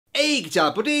Hey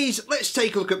guitar buddies, let's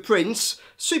take a look at Prince,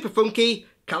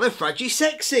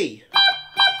 Superfunkycalifragisexy.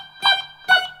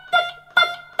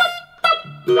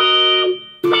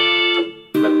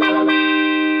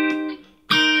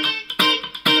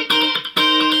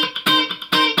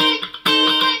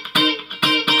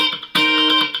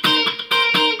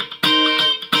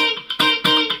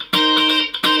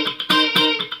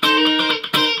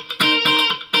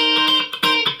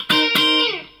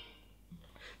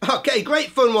 Okay,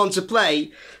 great fun one to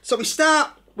play. So we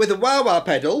start with a wah-wah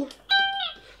pedal.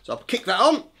 So I'll kick that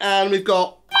on, and we've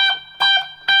got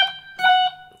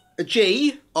a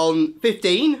G on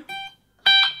 15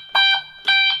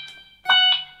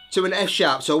 to an F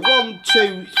sharp. So 1,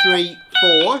 2, 3,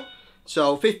 4.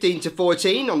 So 15 to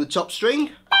 14 on the top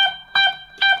string.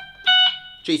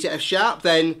 G to F sharp,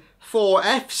 then 4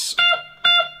 Fs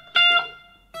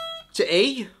to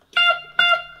E.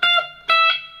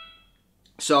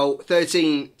 So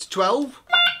 13 to 12,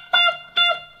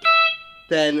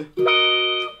 then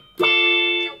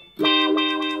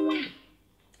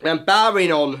I'm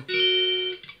barring on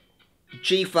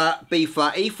G flat, B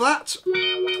flat, E flat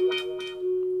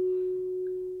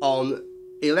on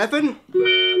 11,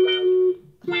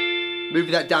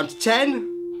 moving that down to 10,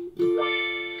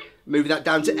 moving that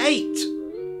down to 8.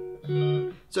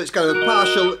 So it's kind of a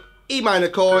partial E minor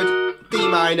chord, D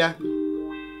minor,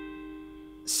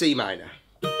 C minor.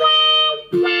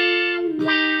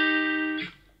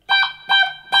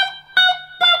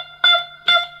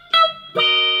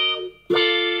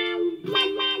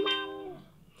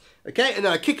 Okay, and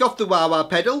then I kick off the wah-wah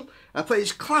pedal. I play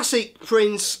this classic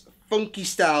Prince funky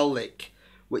style lick,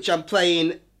 which I'm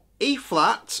playing E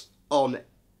flat on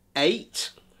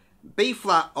 8, B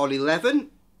flat on 11,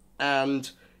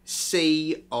 and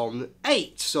C on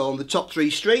 8. So on the top 3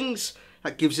 strings,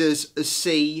 that gives us a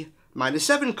C minor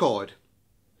 7 chord.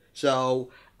 So,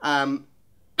 and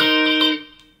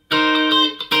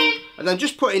I'm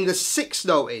just putting the 6th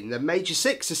note in, the major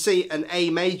 6, a C and A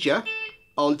major,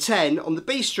 on 10 on the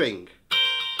B string.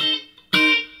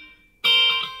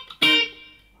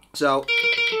 So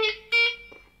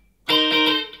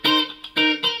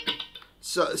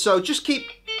just keep,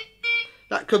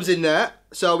 that comes in there.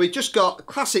 So we've just got a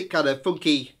classic kind of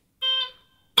funky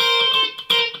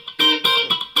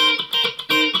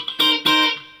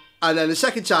and then the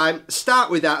second time,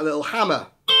 start with that little hammer.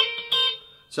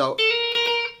 So,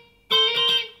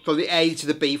 from the A to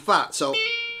the B flat, so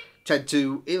 10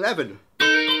 to 11.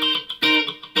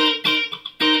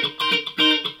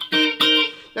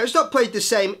 Now it's not played the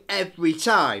same every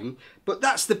time, but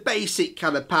that's the basic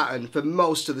kind of pattern for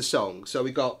most of the songs. So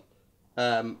we got,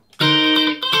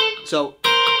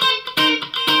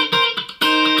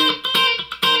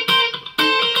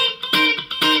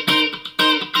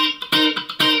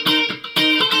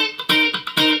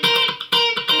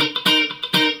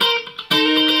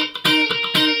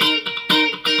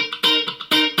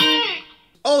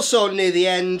 also near the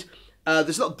end,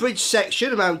 there's a little bridge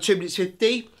section around 2 minutes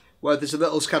 50 where there's a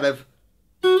little kind of,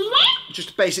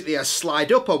 just basically a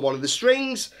slide up on one of the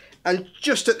strings, and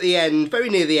just at the end, very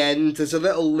near the end, there's a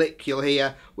little lick you'll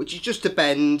hear, which is just a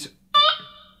bend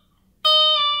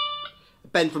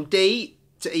from D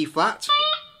to E flat,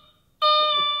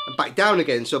 and back down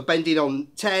again, so bending on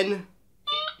 10,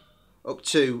 up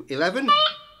to 11,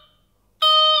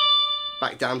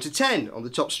 back down to 10 on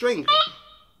the top string.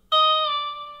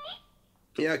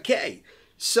 Okay,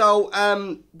 so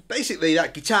basically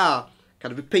that guitar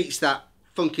kind of repeats that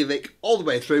funky lick all the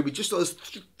way through with just those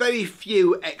very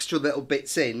few extra little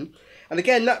bits in. And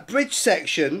again, that bridge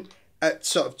section at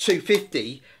sort of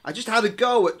 250, I just had a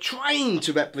go at trying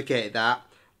to replicate that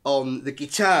on the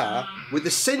guitar with the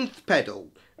synth pedal.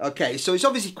 Okay, so it's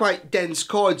obviously quite dense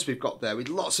chords we've got there with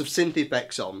lots of synth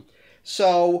effects on.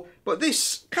 So, but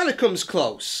this kind of comes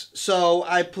close. So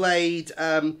I played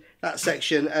that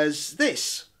section as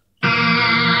this.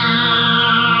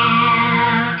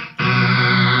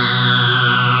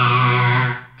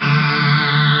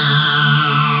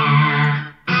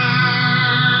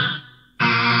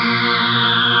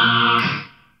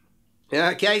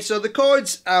 Okay, so the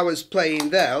chords I was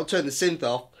playing there, I'll turn the synth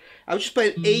off. I was just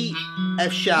playing E,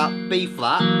 F sharp, B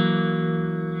flat.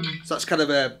 So that's kind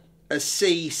of a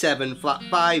C7 flat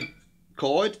 5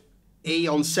 chord. E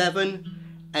on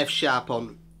 7, F sharp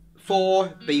on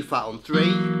 4, B flat on 3,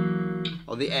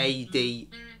 on the A, D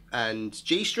and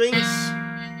G strings.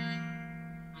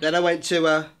 Then I went to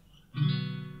a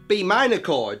B minor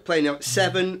chord, playing out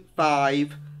 7,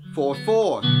 5, 4,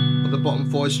 4 on the bottom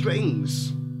 4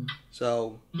 strings.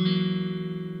 So,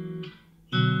 then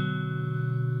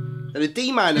a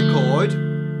D minor chord,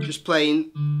 just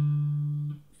playing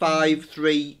 5,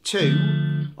 3,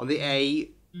 2 on the A,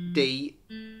 D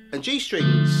and G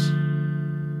strings.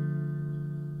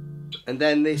 And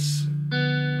then this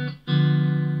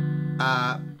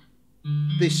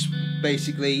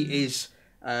basically is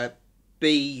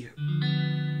B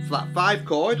flat 5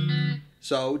 chord.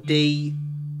 So D,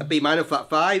 a B minor flat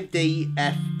 5, D,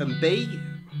 F and B,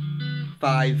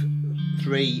 5,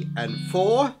 3 and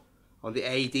 4 on the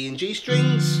A, D and G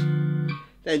strings.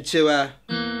 Then to a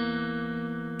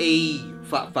E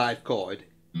flat 5 chord,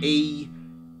 E,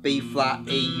 B flat,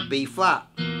 E, B flat.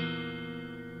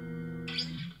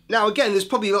 Now again, there's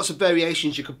probably lots of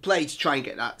variations you could play to try and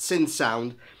get that synth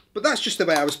sound, but that's just the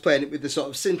way I was playing it with the sort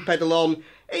of synth pedal on.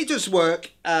 It does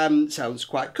work, sounds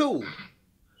quite cool.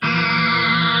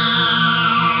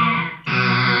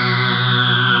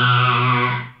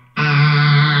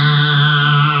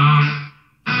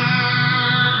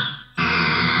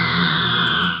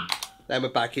 Then we're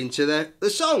back into the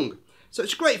song. So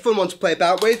it's a great fun one to play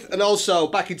about with, and also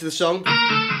back into the song.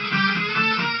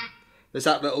 There's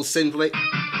that little synth lick.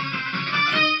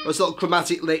 Those little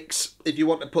chromatic licks, if you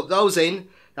want to put those in,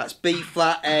 that's B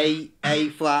flat, A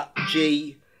flat,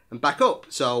 G, and back up.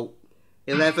 So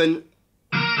 11,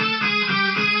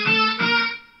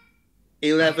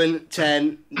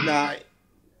 10, 9,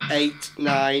 8,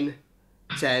 9,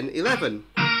 10, 11.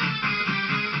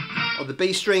 On the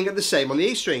B string and the same on the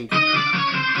E string.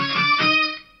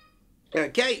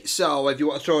 Okay, so if you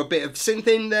want to throw a bit of synth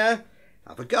in there,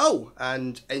 have a go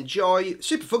and enjoy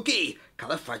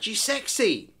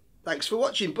Superfunkycalifragisexy. Thanks for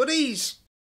watching, buddies.